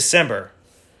in December.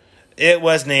 It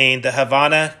was named the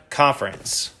Havana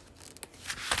Conference.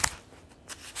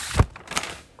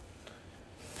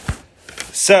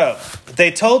 So,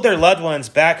 they told their loved ones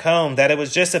back home that it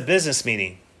was just a business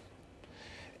meeting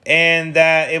and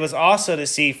that it was also to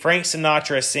see Frank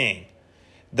Sinatra sing.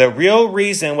 The real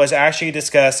reason was actually to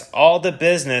discuss all the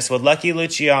business with Lucky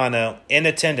Luciano in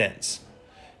attendance.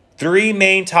 3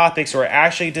 main topics were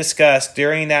actually discussed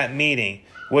during that meeting,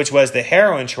 which was the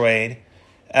heroin trade,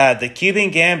 the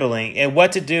Cuban gambling, and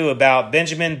what to do about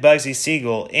Benjamin Bugsy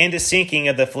Siegel and the sinking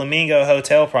of the Flamingo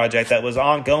Hotel project that was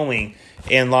ongoing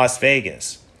in Las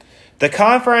Vegas. The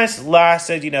conference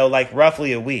lasted,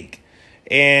 roughly a week.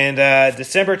 And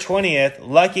December 20th,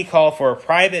 Lucky called for a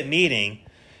private meeting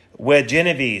with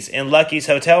Genovese in Lucky's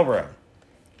hotel room.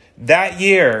 That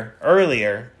year,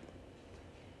 earlier,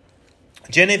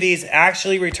 Genovese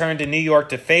actually returned to New York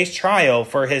to face trial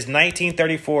for his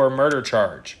 1934 murder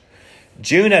charge.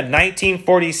 June of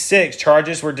 1946,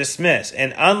 charges were dismissed.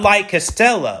 And unlike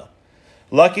Costello,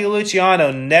 Lucky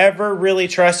Luciano never really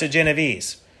trusted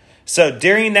Genovese. So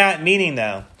during that meeting,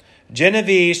 though,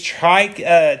 Genovese tried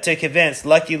to convince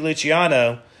Lucky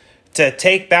Luciano to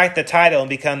take back the title and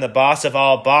become the boss of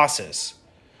all bosses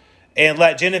and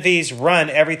let Genovese run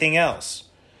everything else.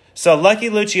 So Lucky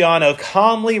Luciano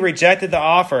calmly rejected the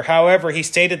offer. However, he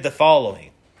stated the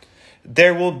following: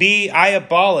 I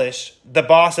abolish the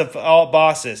boss of all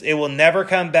bosses. It will never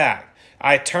come back.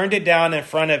 I turned it down in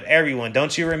front of everyone.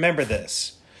 Don't you remember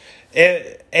this?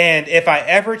 And if I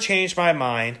ever change my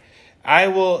mind,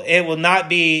 it will not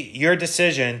be your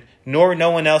decision nor no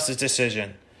one else's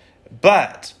decision.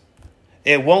 But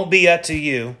it won't be up to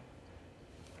you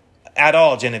at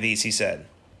all, Genovese, he said.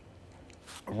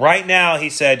 Right now, he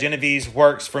said, Genovese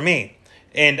works for me,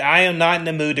 and I am not in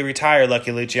the mood to retire,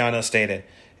 Lucky Luciano stated.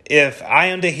 If I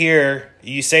am to hear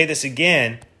you say this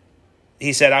again,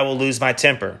 he said, I will lose my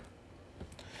temper.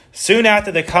 Soon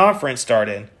after the conference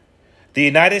started, the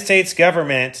United States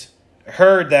government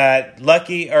learned that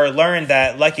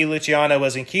Lucky Luciano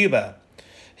was in Cuba.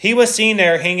 He was seen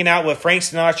there hanging out with Frank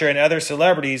Sinatra and other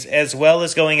celebrities, as well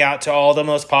as going out to all the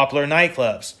most popular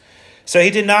nightclubs. So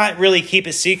he did not really keep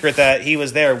a secret that he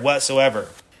was there whatsoever.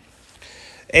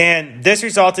 And this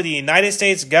resulted in the United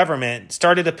States government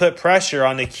started to put pressure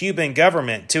on the Cuban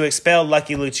government to expel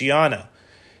Lucky Luciano.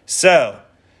 So,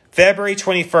 February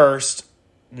 21st,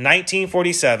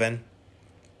 1947,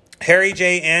 Harry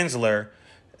J. Ansler,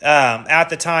 at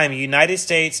the time, United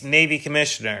States Navy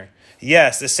Commissioner,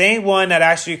 yes, the same one that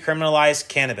actually criminalized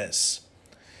cannabis.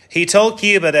 He told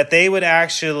Cuba that they would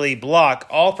actually block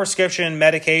all prescription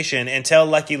medication until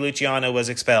Lucky Luciano was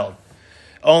expelled.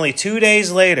 Only 2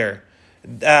 days later,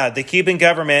 the Cuban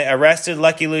government arrested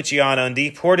Lucky Luciano and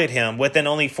deported him within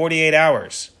only 48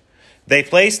 hours. They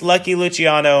placed Lucky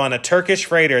Luciano on a Turkish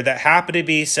freighter that happened to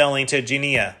be sailing to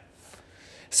Geneva.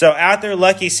 So after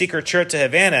Lucky's secret trip to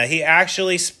Havana, he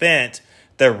actually spent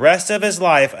the rest of his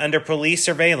life under police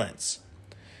surveillance.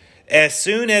 As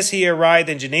soon as he arrived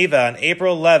in Geneva on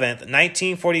April 11th,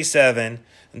 1947,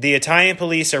 the Italian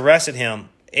police arrested him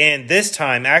and this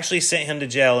time actually sent him to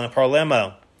jail in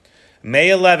Palermo. May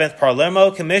 11th,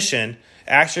 Palermo Commission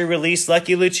actually released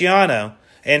Lucky Luciano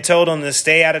and told him to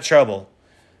stay out of trouble.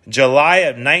 July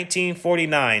of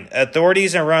 1949,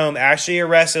 authorities in Rome actually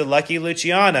arrested Lucky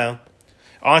Luciano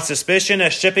on suspicion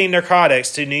of shipping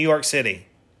narcotics to New York City.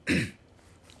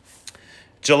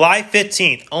 July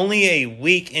 15th, only a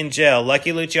week in jail,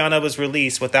 Lucky Luciano was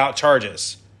released without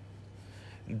charges.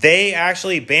 They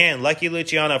actually banned Lucky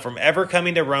Luciano from ever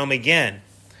coming to Rome again.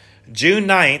 June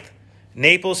 9th,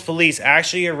 Naples police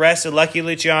actually arrested Lucky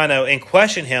Luciano and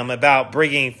questioned him about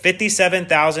bringing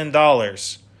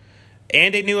 $57,000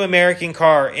 and a new American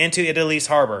car into Italy's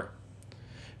harbor.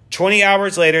 20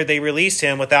 hours later, they released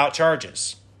him without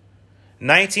charges.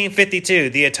 1952,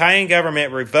 the Italian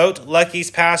government revoked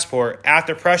Lucky's passport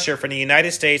after pressure from the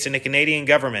United States and the Canadian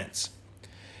governments.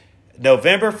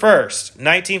 November 1st,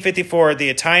 1954, the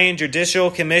Italian Judicial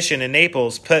Commission in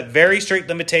Naples put very strict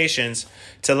limitations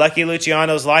to Lucky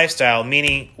Luciano's lifestyle,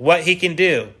 meaning what he can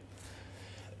do,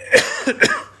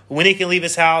 when he can leave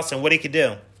his house, and what he can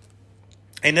do.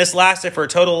 And this lasted for a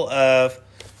total of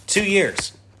 2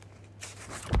 years.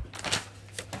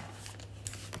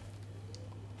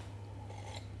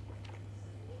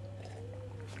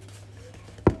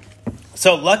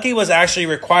 So Lucky was actually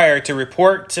required to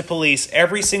report to police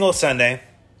every single Sunday,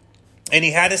 and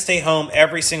he had to stay home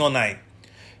every single night.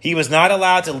 He was not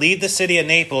allowed to leave the city of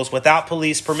Naples without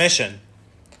police permission.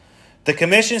 The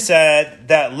commission said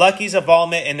that Lucky's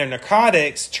involvement in the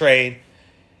narcotics trade,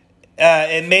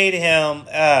 it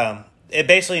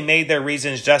basically made their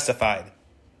reasons justified.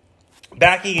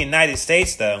 Back in the United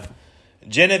States, though,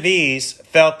 Genovese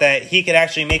felt that he could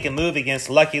actually make a move against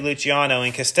Lucky Luciano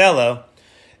and Costello,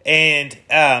 and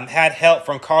had help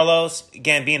from Carlos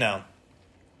Gambino.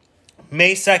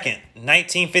 May 2nd,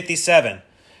 1957,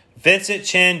 Vincent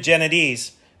Chin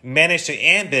Genovese managed to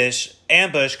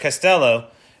ambush Costello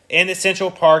in the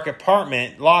Central Park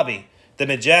apartment lobby, the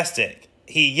Majestic.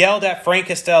 He yelled at Frank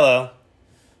Costello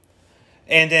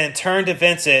and then turned to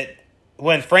Vincent.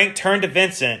 When Frank turned to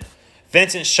Vincent,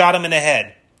 Vincent shot him in the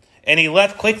head. And he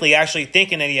left quickly, actually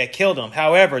thinking that he had killed him.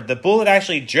 However, the bullet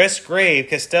actually just grazed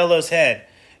Costello's head,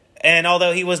 and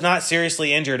although he was not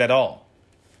seriously injured at all.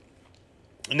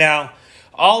 Now,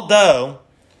 although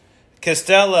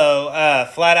Costello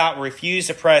flat out refused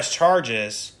to press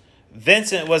charges,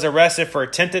 Vincent was arrested for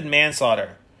attempted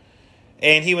manslaughter.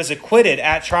 And he was acquitted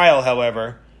at trial,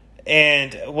 however,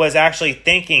 and was actually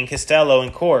thanking Costello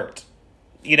in court,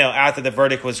 after the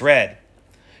verdict was read.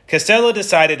 Costello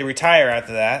decided to retire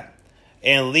after that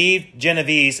and leave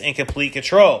Genovese in complete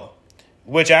control,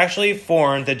 which actually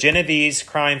formed the Genovese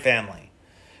crime family.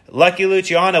 Lucky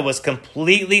Luciano was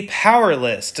completely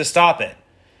powerless to stop it.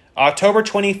 October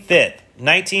 25th,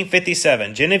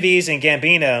 1957, Genovese and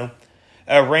Gambino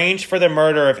arranged for the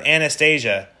murder of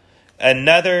Anastasia,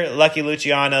 another Lucky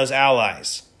Luciano's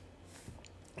allies.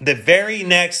 The very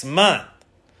next month,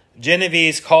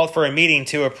 Genovese called for a meeting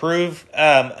to approve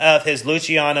of his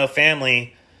Luciano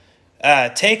family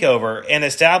takeover and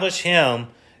establish him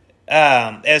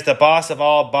as the boss of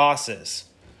all bosses.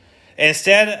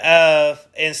 Instead,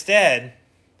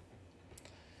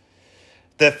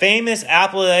 the famous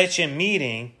Appalachian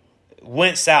meeting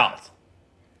went south.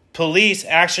 Police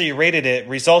actually raided it,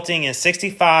 resulting in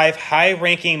 65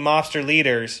 high-ranking mobster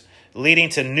leaders, leading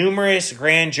to numerous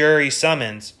grand jury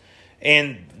summons,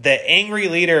 and the angry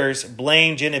leaders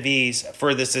blamed Genovese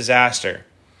for this disaster.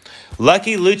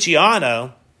 Lucky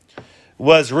Luciano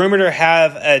was rumored to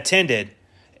have attended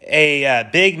a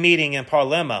big meeting in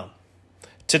Palermo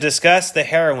to discuss the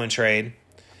heroin trade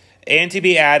and to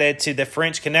be added to the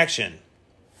French connection.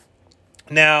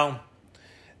 Now,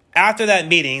 after that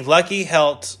meeting, Lucky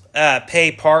helped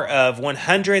pay part of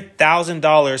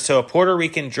 $100,000 to a Puerto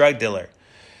Rican drug dealer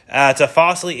to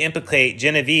falsely implicate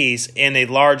Genovese in a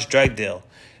large drug deal.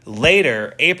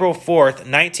 Later, April 4th,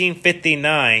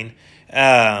 1959,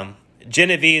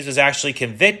 Genovese was actually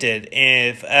convicted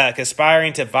of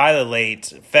conspiring to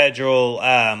violate federal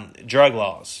drug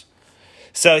laws.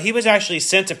 So he was actually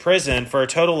sent to prison for a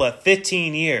total of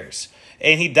 15 years,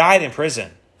 and he died in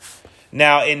prison.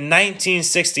 Now, in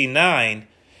 1969,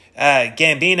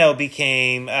 Gambino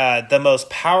became the most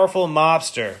powerful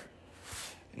mobster.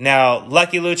 Now,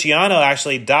 Lucky Luciano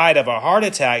actually died of a heart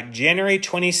attack January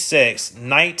 26,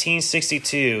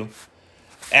 1962,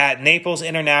 at Naples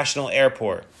International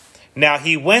Airport. Now,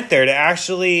 he went there to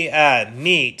actually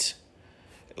meet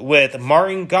with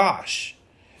Martin Gosch,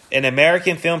 an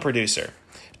American film producer,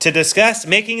 to discuss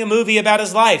making a movie about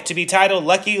his life to be titled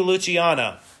Lucky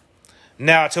Luciano.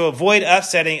 Now, to avoid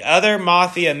upsetting other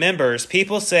mafia members,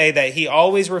 people say that he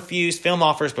always refused film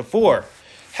offers before.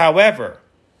 However,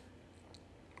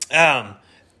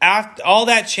 all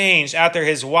that changed after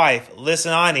his wife,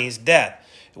 Liziani's death,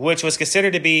 which was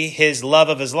considered to be his love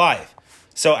of his life.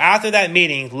 So after that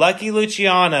meeting, Lucky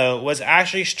Luciano was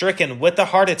actually stricken with a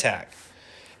heart attack.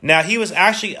 Now, he was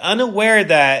actually unaware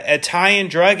that Italian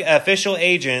drug official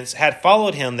agents had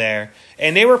followed him there,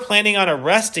 and they were planning on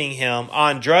arresting him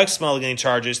on drug smuggling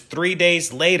charges 3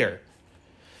 days later.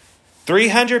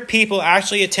 300 people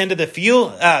actually attended the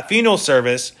funeral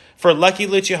service for Lucky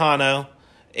Luciano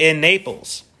in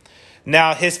Naples.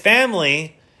 Now, his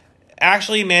family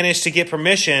actually managed to get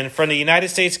permission from the United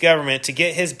States government to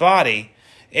get his body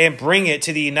and bring it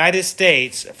to the United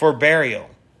States for burial.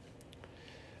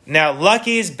 Now,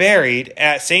 Lucky is buried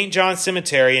at St. John's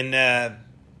Cemetery in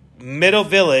Middle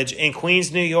Village in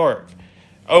Queens, New York.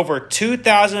 Over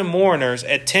 2,000 mourners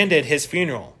attended his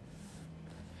funeral.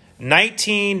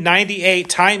 1998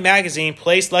 Time magazine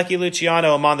placed Lucky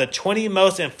Luciano among the 20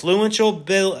 most influential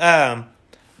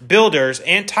builders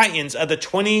and titans of the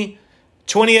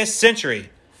 20th century.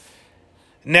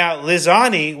 Now,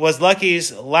 Liziani was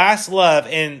Lucky's last love,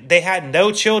 and they had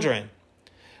no children.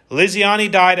 Liziani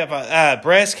died of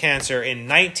breast cancer in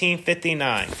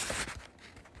 1959.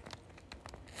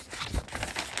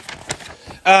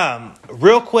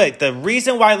 Real quick, the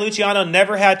reason why Luciano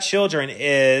never had children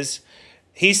is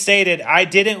he stated, "I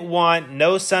didn't want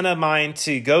no son of mine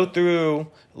to go through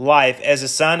life as a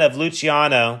son of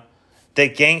Luciano, the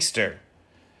gangster.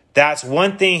 That's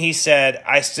one thing," he said,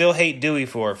 "I still hate Dewey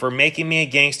for making me a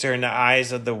gangster in the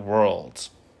eyes of the world."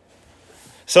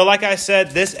 So like I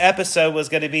said, this episode was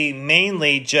going to be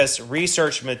mainly just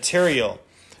research material.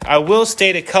 I will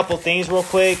state a couple things real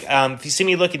quick. If you see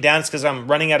me looking down, it's because I'm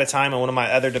running out of time on one of my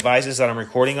other devices that I'm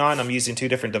recording on. I'm using 2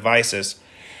 different devices.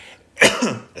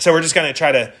 So we're just going to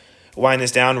try to wind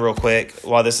this down real quick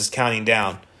while this is counting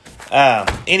down.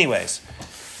 Anyways,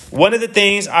 one of the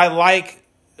things I like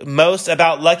most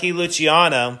about Lucky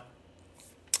Luciano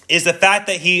is the fact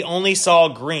that he only saw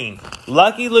green.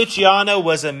 Lucky Luciano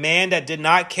was a man that did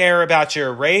not care about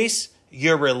your race,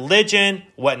 your religion,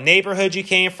 what neighborhood you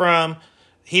came from.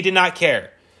 He did not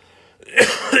care.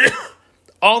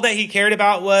 All that he cared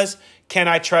about was, can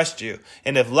I trust you?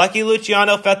 And if Lucky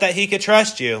Luciano felt that he could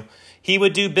trust you, he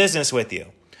would do business with you.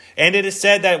 And it is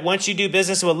said that once you do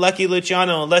business with Lucky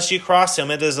Luciano, unless you cross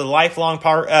him, it is a lifelong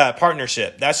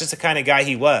partnership. That's just the kind of guy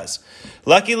he was.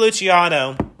 Lucky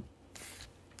Luciano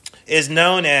is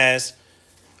known as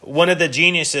one of the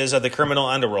geniuses of the criminal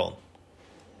underworld.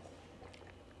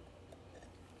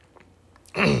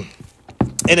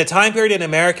 In a time period in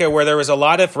America where there was a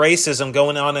lot of racism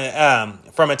going on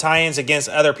from Italians against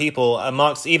other people,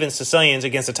 amongst even Sicilians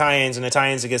against Italians and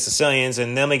Italians against Sicilians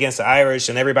and them against the Irish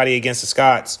and everybody against the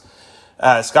Scots,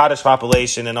 Scottish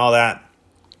population and all that,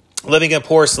 living in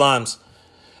poor slums.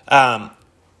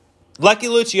 Lucky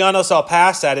Luciano saw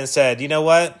past that and said, you know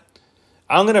what?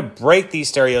 I'm going to break these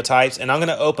stereotypes and I'm going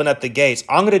to open up the gates.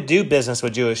 I'm going to do business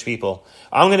with Jewish people.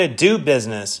 I'm going to do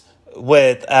business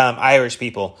with Irish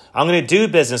people. I'm going to do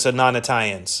business with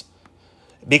non-Italians.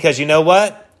 Because you know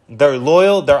what? They're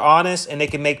loyal, they're honest, and they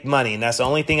can make money. And that's the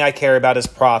only thing I care about is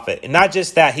profit. And not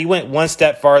just that, he went one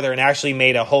step farther and actually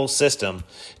made a whole system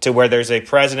to where there's a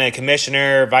president,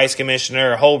 commissioner, vice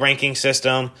commissioner, a whole ranking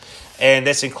system. And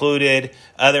this included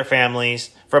other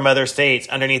families from other states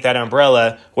underneath that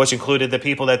umbrella, which included the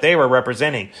people that they were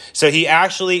representing. So he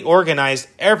actually organized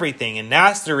everything. And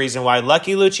that's the reason why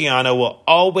Lucky Luciano will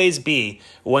always be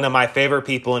one of my favorite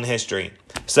people in history.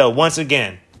 So once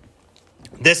again,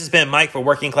 this has been Mike for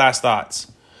Working Class Thoughts.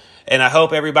 And I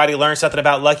hope everybody learned something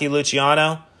about Lucky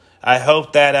Luciano. I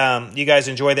hope that you guys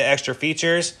enjoy the extra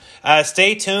features.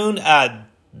 Stay tuned.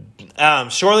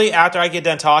 Shortly after I get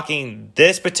done talking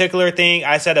this particular thing,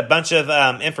 I set a bunch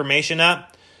of information up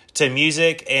to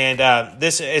music, and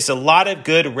this is a lot of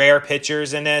good rare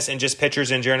pictures in this, and just pictures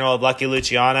in general of Lucky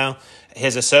Luciano,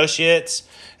 his associates,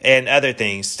 and other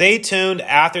things. Stay tuned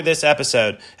after this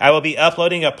episode. I will be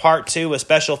uploading a part 2 with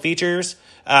special features,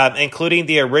 including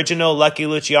the original Lucky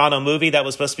Luciano movie that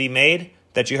was supposed to be made,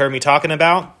 that you heard me talking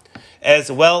about,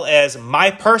 as well as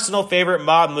my personal favorite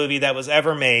mob movie that was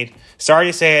ever made. Sorry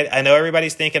to say it. I know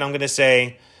everybody's thinking I'm going to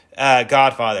say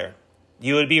Godfather.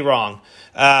 You would be wrong.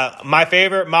 My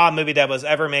favorite mob movie that was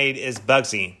ever made is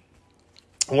Bugsy.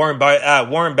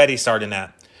 Warren Beatty starred in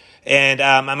that. And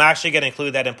I'm actually going to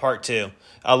include that in part 2,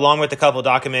 along with a couple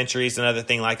documentaries and other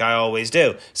thing like I always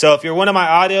do. So if you're one of my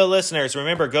audio listeners,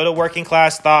 remember, go to Working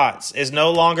Class Thoughts. It's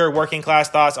no longer Working Class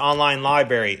Thoughts online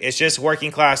library. It's just Working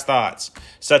Class Thoughts.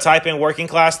 So type in Working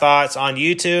Class Thoughts on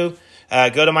YouTube.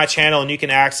 Go to my channel and you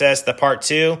can access the part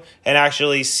 2 and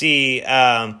actually see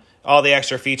all the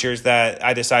extra features that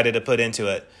I decided to put into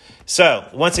it. So,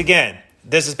 once again,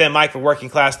 this has been Mike for Working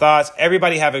Class Thoughts.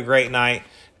 Everybody have a great night.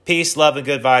 Peace, love, and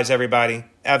good vibes, everybody.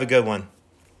 Have a good one.